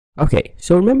Okay,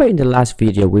 so remember in the last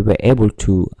video we were able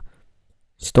to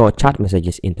store chat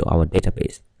messages into our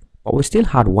database, but we still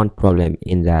had one problem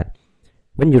in that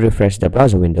when you refresh the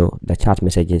browser window, the chat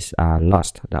messages are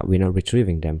lost, that we're not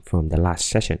retrieving them from the last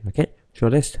session. Okay, so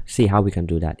let's see how we can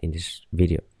do that in this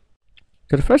video.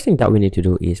 So the first thing that we need to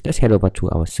do is let's head over to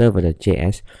our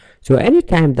server.js. So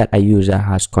anytime that a user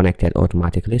has connected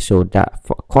automatically, so that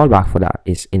callback for that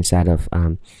is inside of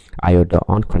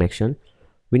io.on connection,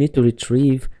 we need to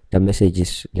retrieve the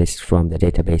messages list from the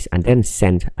database and then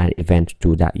send an event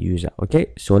to that user.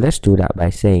 Okay, so let's do that by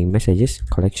saying messages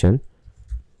collection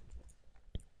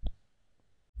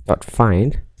dot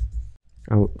find.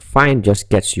 Find just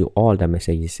gets you all the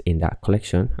messages in that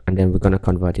collection, and then we're going to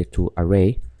convert it to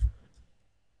array.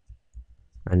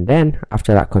 And then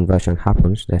after that conversion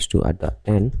happens, let's do a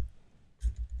 .then.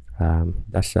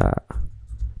 That's a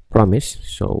promise,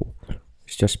 so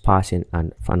it's just passing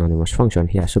an anonymous function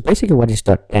here. So basically what this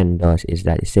 .then does is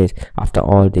that it says after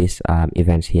all these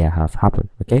events here have happened.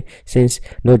 Okay, since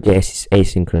Node.js is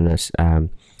asynchronous,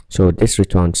 so this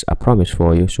returns a promise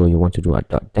for you, so you want to do a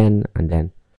 .then and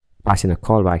then passing a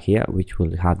callback here which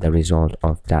will have the result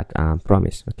of that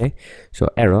promise. Okay, so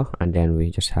error, and then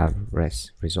we just have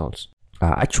res results.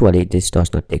 Actually this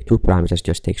does not take two parameters,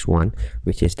 just takes one,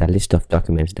 which is the list of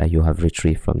documents that you have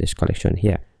retrieved from this collection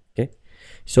here. Okay,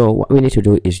 so what we need to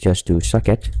do is just do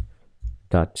socket.emit.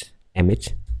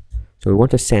 So we want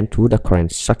to send to the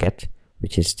current socket,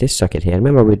 which is this socket here.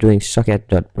 Remember, we're doing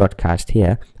socket.broadcast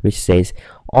here, which says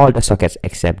all the sockets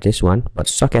except this one, but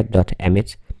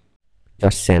socket.emit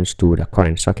just sends to the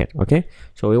current socket. Okay,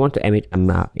 so we want to emit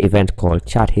an event called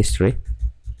chat history.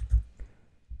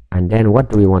 And then what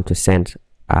do we want to send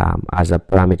as a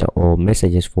parameter or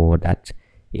messages for that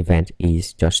event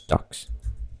is just docs.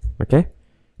 Okay,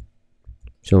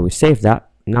 so we save that.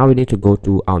 Now we need to go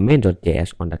to our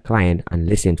main.js on the client and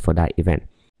listen for that event.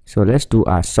 So let's do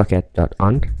our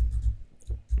socket.on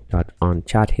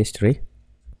chat history.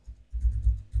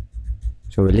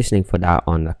 So we're listening for that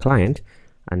on the client,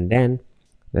 and then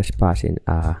let's pass in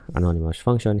a anonymous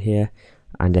function here,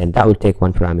 and then that will take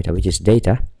one parameter, which is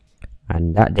data.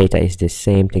 And that data is the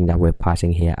same thing that we're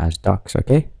passing here as docs.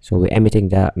 Okay, so we're emitting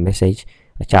the message,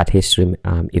 a chat history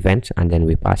event, and then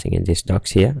we're passing in this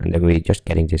docs here, and then we're just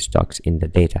getting this docs in the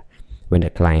data when the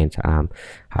client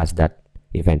has that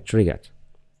event triggered.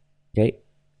 Okay,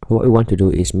 what we want to do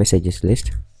is messages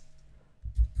list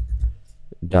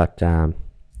dot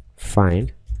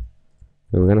find.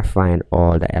 We're gonna find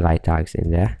all the li tags in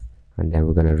there, and then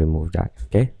we're gonna remove that.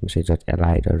 Okay,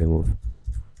 message.li.remove.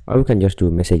 Or we can just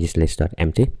do messages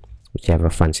list.empty,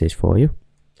 whichever fancies for you.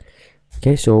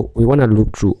 Okay, so we want to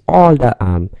loop through all the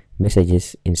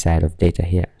messages inside of data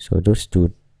here. So those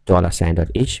two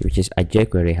 $.each, which is a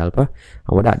jQuery helper,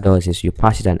 and what that does is you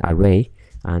pass it an array,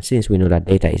 and since we know that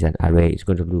data is an array, it's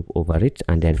going to loop over it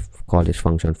and then call this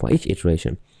function for each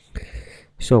iteration.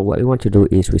 So what we want to do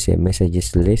is we say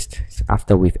messages list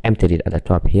after we've emptied it at the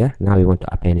top here. Now we want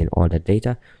to append in all the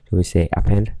data, so we say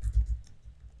append,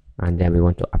 and then we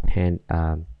want to append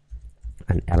an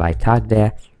li tag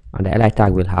there, and the li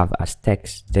tag will have as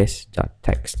text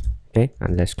this.text. Okay,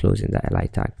 and let's close in the li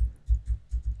tag.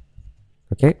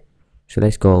 Okay, so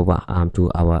let's go over to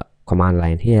our command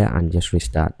line here and just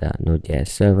restart the Node.js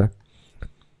server.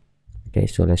 Okay,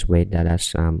 so let's wait that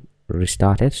that's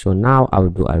restarted. So now I'll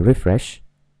do a refresh,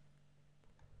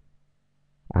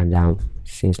 and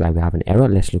seems like we have an error.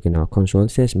 Let's look in our console. It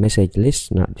says message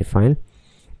list not defined.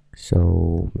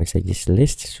 So messages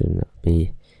list should not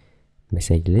be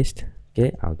message list.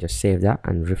 Okay, I'll just save that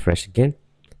and refresh again.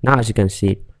 Now as you can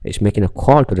see, it's making a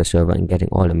call to the server and getting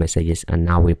all the messages, and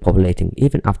now we're populating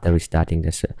even after restarting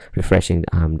this refreshing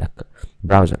the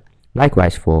browser.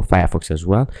 Likewise for Firefox as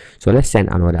well. So let's send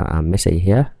another message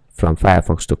here from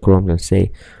Firefox to Chrome and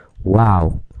say,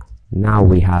 wow, now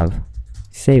we have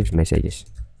saved messages.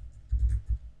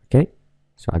 Okay,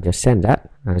 so I'll just send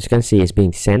that, and as you can see, it's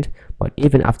being sent. But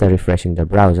even after refreshing the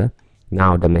browser,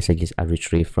 now the messages are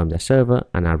retrieved from the server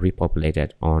and are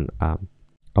repopulated on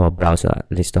our browser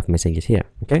list of messages here.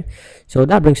 Okay, so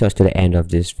that brings us to the end of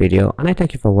this video, and I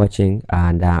thank you for watching.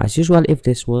 And as usual, if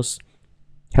this was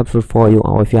helpful for you,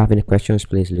 or if you have any questions,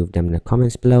 please leave them in the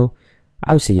comments below.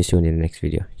 I'll see you soon in the next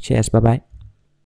video. Cheers, bye bye.